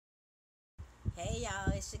Hey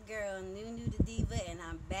y'all, it's your girl NueNew the Diva, and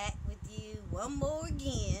I'm back with you one more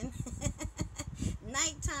again.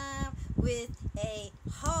 Nighttime with a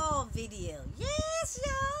haul video. Yes,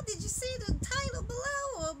 y'all. Did you see the title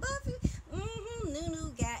below or above you?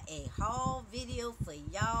 NueNew got a haul video for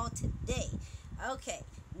y'all today. Okay,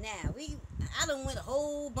 now I done went a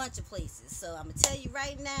whole bunch of places, so I'm gonna tell you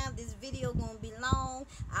right now, this video gonna be long.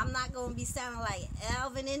 I'm not gonna be sounding like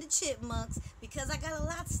Alvin and the Chipmunks because I got a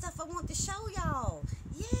lot of stuff I want to show y'all.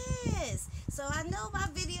 Yes, so I know my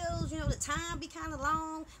videos, the time be kind of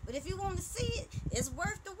long, but if you want to see it, it's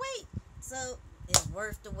worth the wait. So it's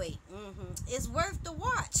worth the wait. It's worth the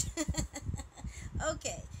watch.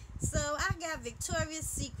 Okay. So I got Victoria's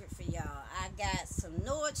Secret for y'all. I got some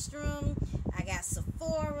Nordstrom, I got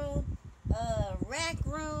Sephora, Rack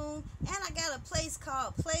Room, and I got a place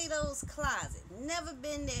called Plato's Closet. Never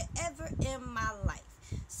been there ever in my life.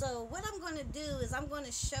 So what I'm going to do is I'm going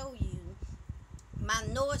to show you my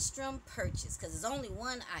Nordstrom purchase because it's only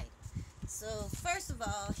one item. So first of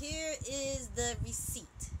all, here is the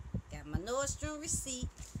receipt. Got my Nordstrom receipt.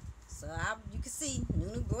 So you can see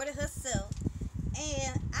NueNew brought it herself.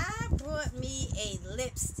 And I brought me a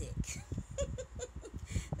lipstick.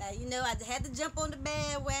 Now, I had to jump on the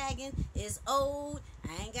bandwagon. It's old.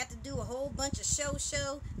 I ain't got to do a whole bunch of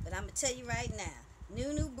show, but I'm going to tell you right now.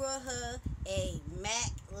 NueNew brought her a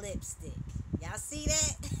MAC lipstick. Y'all see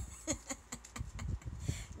that?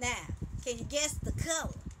 Now, can you guess the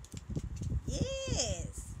color?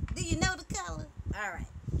 Yes. Do you know the color? All right.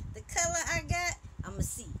 The color I got, I'm going to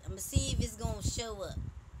see. I'm going to see if it's going to show up.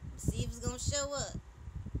 See if it's gonna show up.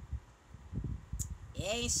 It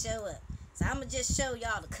ain't show up. So I'm gonna just show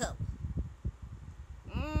y'all the color.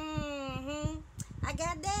 I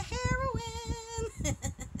got that heroin.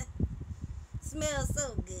 Smells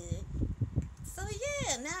so good. So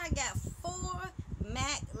yeah, now I got 4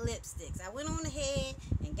 MAC lipsticks. I went on ahead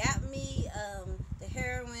and got me the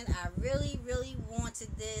heroin. I really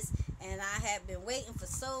wanted this, and I have been waiting for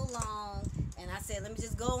so long. And I said, let me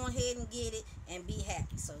just go on ahead and get it and be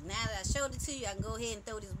happy. So now that I showed it to you, I can go ahead and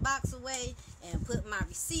throw this box away and put my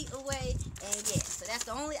receipt away. And yeah, so that's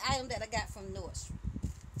the only item that I got from Nordstrom.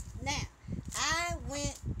 Now, I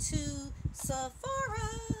went to Sephora.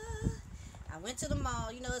 I went to the mall.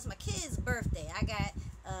 It's my kid's birthday. I got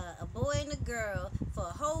a boy and a girl. For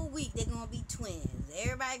a whole week, they're going to be twins.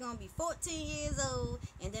 Everybody going to be 14 years old.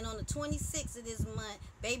 And then on the 26th of this month,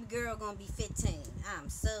 baby girl going to be 15. I'm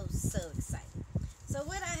so excited. So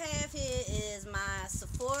what I have here is my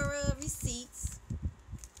Sephora receipts.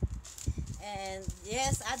 And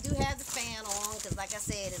yes, I do have the fan on because like I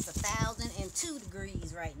said, it's 1,002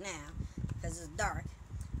 degrees right now because it's dark.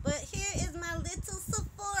 But here is my little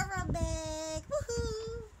Sephora bag.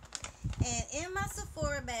 Woohoo! And in my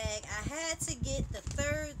Sephora bag, I had to get the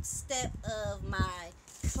 3rd step of my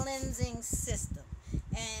cleansing system.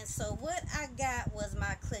 And so what I got was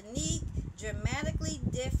my Clinique Dramatically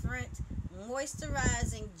Different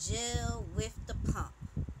Moisturizing Gel with the pump.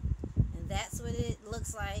 And that's what it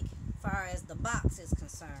looks like as far as the box is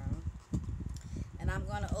concerned. And I'm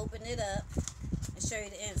going to open it up and show you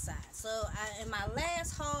the inside. So in my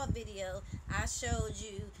last haul video, I showed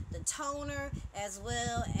you the toner as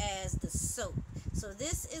well as the soap. So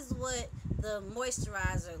this is what the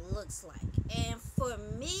moisturizer looks like. And for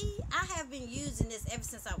me, I have been using this ever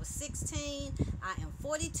since I was 16. I am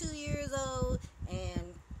 42 years old,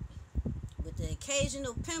 and with the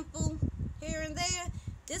occasional pimple here and there,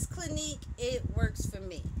 this Clinique, it works for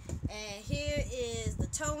me. And here is the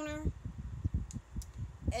toner.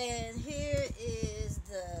 And here is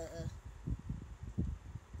the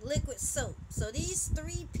liquid soap. So these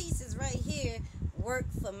 3 pieces right here work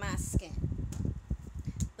for my skin.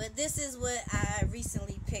 But this is what I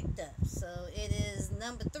recently picked up. So it is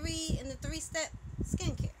number 3 in the 3-step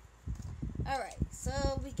skincare. Alright, so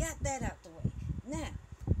we got that out the way. Now,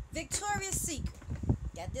 Victoria's Secret.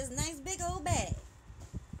 Got this nice big old bag.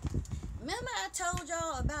 Remember I told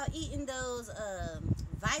y'all about eating those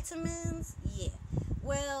vitamins? Yeah.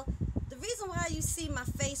 Well, the reason why you see my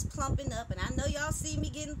face plumping up, and I know y'all see me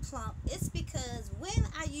getting plump, it's because when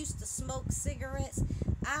I used to smoke cigarettes,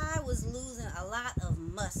 I was losing a lot of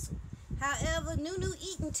muscle. However, NueNew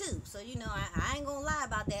eating too. So, I ain't gonna lie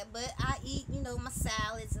about that, but I eat, my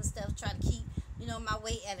salads and stuff, try to keep, my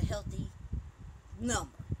weight at a healthy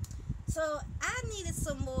number. So, I needed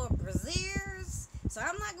some more brassieres. So,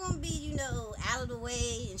 I'm not gonna be, out of the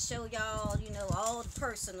way and show y'all, all the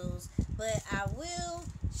personals. But I will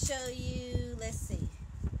show you, let's see,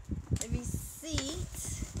 the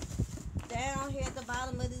receipt down here at the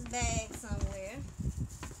bottom of this bag somewhere.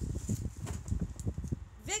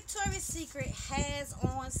 Victoria's Secret has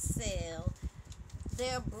on sale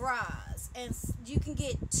bras, and you can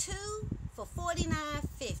get 2 for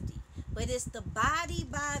 $49.50. But it's the Body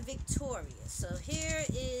by Victoria. So here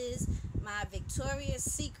is my Victoria's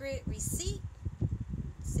Secret receipt.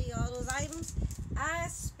 See all those items? I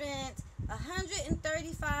spent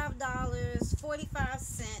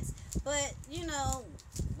 $135.45. But you know,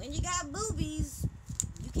 when you got boobies,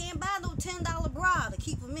 you can't buy no $10 bra to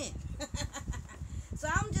keep them in. So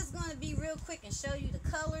I'm just going to be real quick and show you the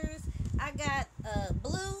colors. I got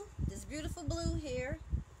blue, this beautiful blue here.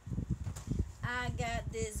 I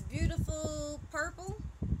got this beautiful purple.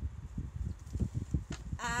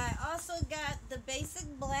 I also got the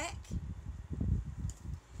basic black.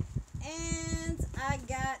 And I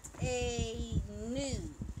got a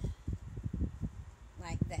nude.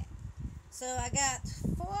 Like that. So I got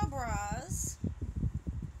 4 bras.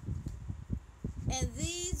 And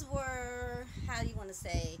these were, how do you want to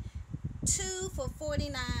say, 2 for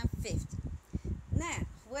 $49.50. Now,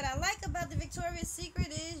 what I like about the Victoria's Secret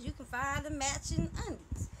is you can find the matching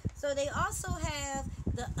undies. So they also have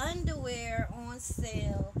the underwear on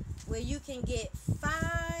sale where you can get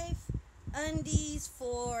 5 undies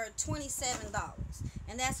for $27.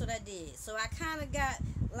 And that's what I did. So I kind of got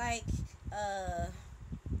like,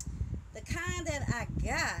 the kind that I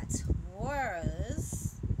got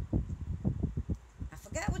was, I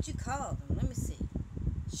forgot what you call them. Let me see.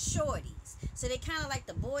 Shorties. So they kind of like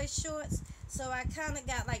the boys shorts. So I kind of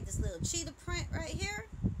got like this little cheetah print right here.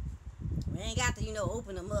 We ain't got to, you know,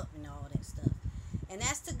 open them up and all that stuff. And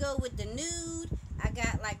that's to go with the nude. I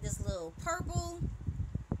got like this little purple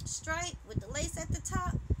stripe with the lace at the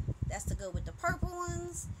top. That's to go with the purple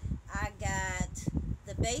ones. I got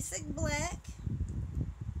the basic black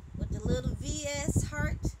with the little VS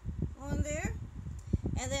heart on there.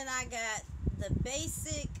 And then I got the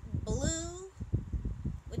basic blue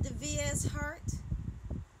with the VS heart.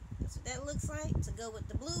 That's what that looks like, to go with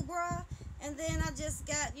the blue bra. And then I just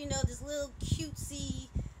got, you know, this little cutesy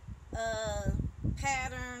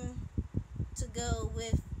pattern to go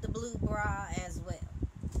with the blue bra as well.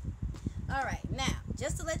 Alright, now,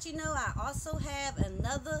 just to let you know, I also have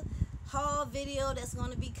another haul video that's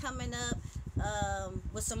going to be coming up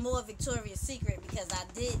with some more Victoria's Secret, because I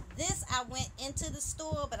did this. I went into the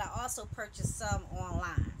store, but I also purchased some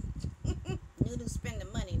online. NueNew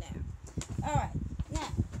spending money now. Alright,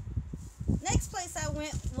 now, next place I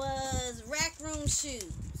went was Rack Room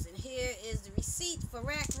Shoes. And here is the receipt for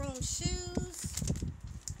Rack Room Shoes.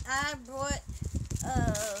 I brought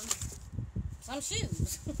some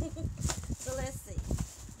shoes. So let's see.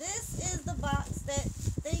 This is the box that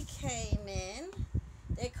they came in.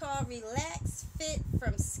 They're called Relax Fit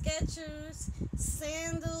from Skechers.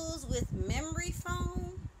 Sandals with memory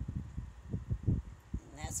foam. And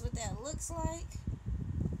that's what that looks like.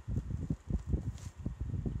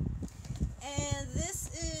 And this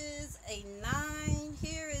is a 9.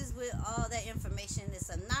 Here is with all that information. It's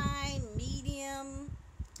a 9 medium.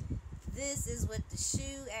 This is what the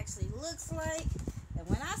shoe actually looks like. And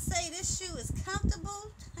when I say this shoe is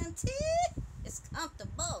comfortable, hunty, it's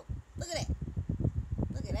comfortable. Look at that.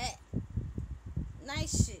 Look at that.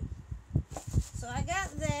 Nice shoe. So I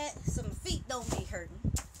got that so my feet don't be hurting.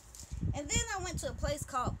 And then I went to a place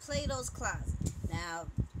called Plato's Closet. Now,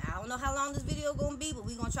 I don't know how long this video going to be, but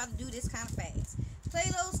we're going to try to do this kind of fast.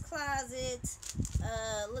 Plato's Closet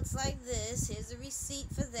looks like this. Here's a receipt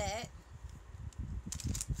for that.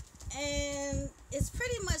 And it's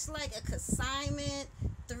pretty much like a consignment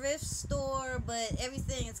thrift store, but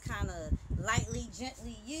everything is kind of lightly,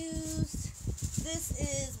 gently used. This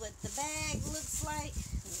is what the bag looks like.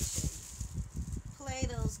 Let me show you.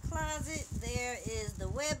 Plato's Closet. There is the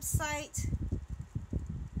website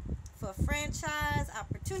for franchise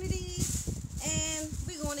opportunities. And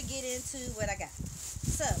we're going to get into what I got.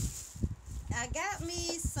 So, I got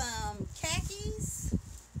me some khakis.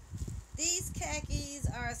 These khakis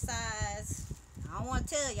are a size, I don't want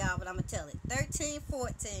to tell y'all, but I'm going to tell it, 13,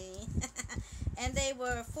 14. And they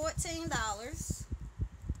were $14. So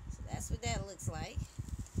that's what that looks like.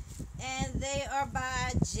 And they are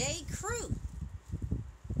by J. Crew.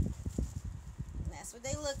 And that's what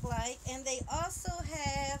they look like. And they also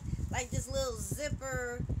have like this little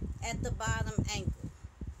zipper at the bottom ankle.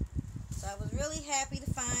 So I was really happy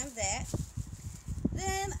to find that.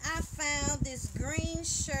 Then I found this green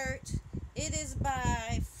shirt. It is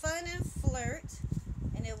by Fun and Flirt,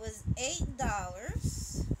 and it was $8.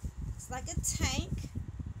 It's like a tank.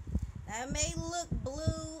 Now, it may look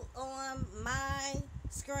blue on my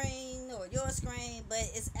screen or your screen, but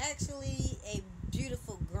it's actually a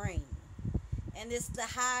beautiful green. And it's the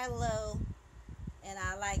high-low, and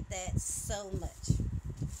I like that so much.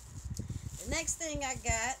 The next thing I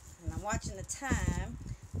got, and I'm watching the time,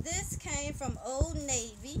 This came from Old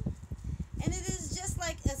Navy, and it is just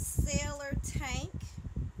like a sailor tank.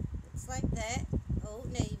 It's like that,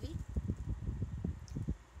 Old Navy.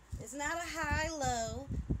 It's not a high-low,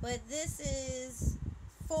 but this is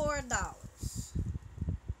 $4.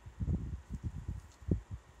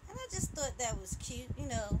 And I just thought that was cute, you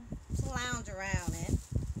know, to lounge around in.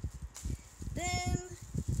 Then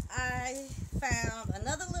I found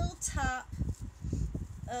another little top.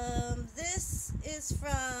 This is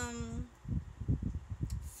from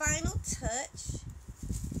Final Touch,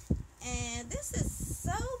 and this is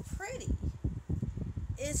so pretty.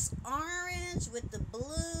 It's orange with the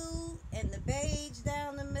blue and the beige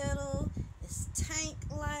down the middle. It's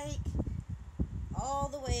tank-like, all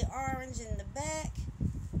the way orange in the back,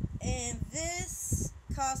 and this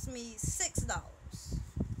cost me $6.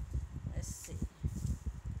 Let's see,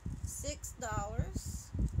 $6.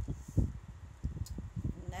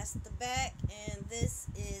 That's the back, and this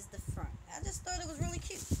is the front. I just thought it was really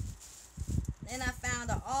cute. Then I found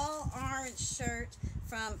an all orange shirt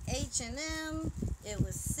from H&M. It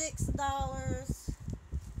was $6,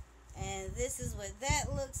 and this is what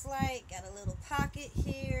that looks like. Got a little pocket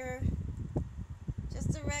here,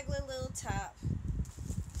 just a regular little top.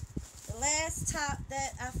 The last top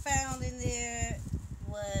that I found in there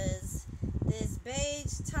was this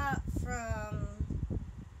beige top from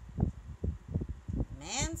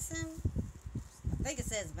Manson. I think it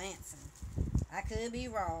says Manson. I could be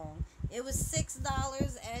wrong. It was $6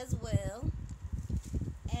 as well.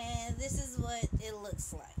 And this is what it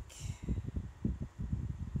looks like.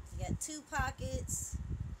 You got two pockets.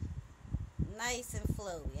 Nice and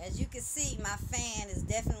flowy. As you can see, my fan is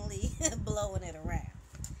definitely blowing it around.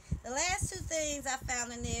 The last two things I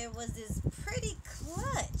found in there was this pretty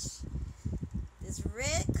clutch. This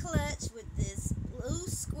red clutch with this blue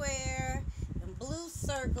square and blue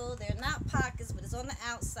circle. They're not pockets, but it's on the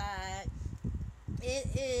outside.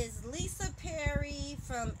 It is Lisa Perry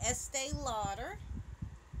from Estee Lauder.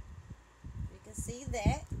 You can see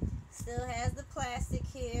that. Still has the plastic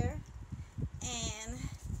here. And,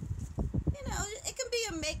 you know, it can be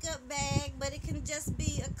a makeup bag, but it can just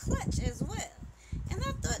be a clutch as well. And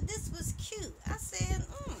I thought this was cute. I said,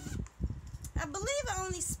 I believe I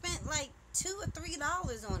only spent like $2 or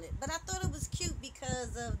 $3 on it, but I thought it was cute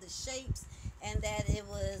because of the shapes and that it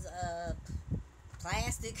was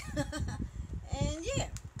plastic. And yeah,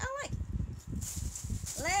 I like it.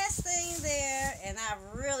 Last thing there, and I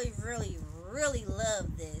really, really, really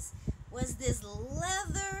love this, was this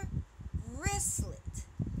leather wristlet.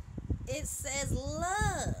 It says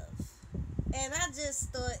love. And I just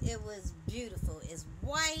thought it was beautiful. It's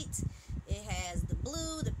white. It has the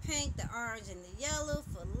blue, the pink, the orange, and the yellow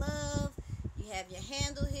for love. You have your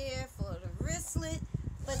handle here for the wristlet.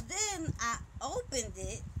 But then I opened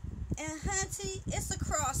it, and hunty, it's a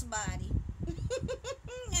crossbody.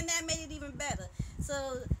 And that made it even better.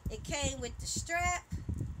 So it came with the strap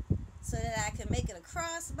so that I can make it a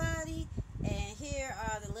crossbody. And here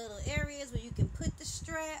are the little areas where you can put the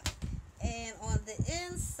strap. And on the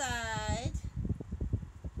inside,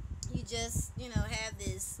 you just, you know, have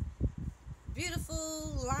this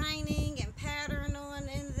beautiful lining and pattern on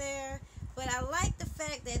in there. But I like the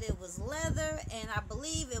fact that it was leather, and I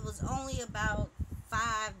believe it was only about $5.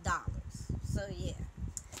 So yeah.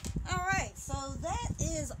 Alright, so that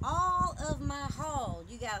is all of my haul.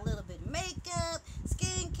 You got a little bit of makeup,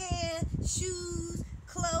 skincare, shoes,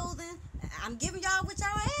 clothing. I'm giving y'all what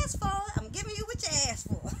y'all asked for. I'm giving you what you asked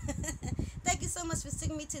for. Thank you so much for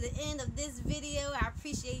sticking me to the end of this video. I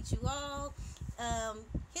appreciate you all.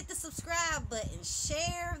 Hit the subscribe button.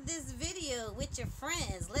 Share this video with your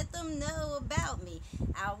friends. Let them know about me.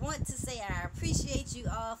 I want to say I appreciate you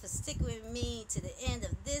all for sticking with me to the end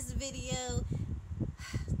of this video.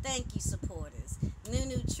 Thank you, supporters.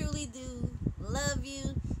 NueNew truly do love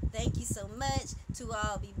you. Thank you so much. To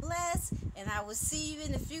all be blessed, and I will see you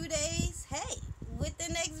in a few days.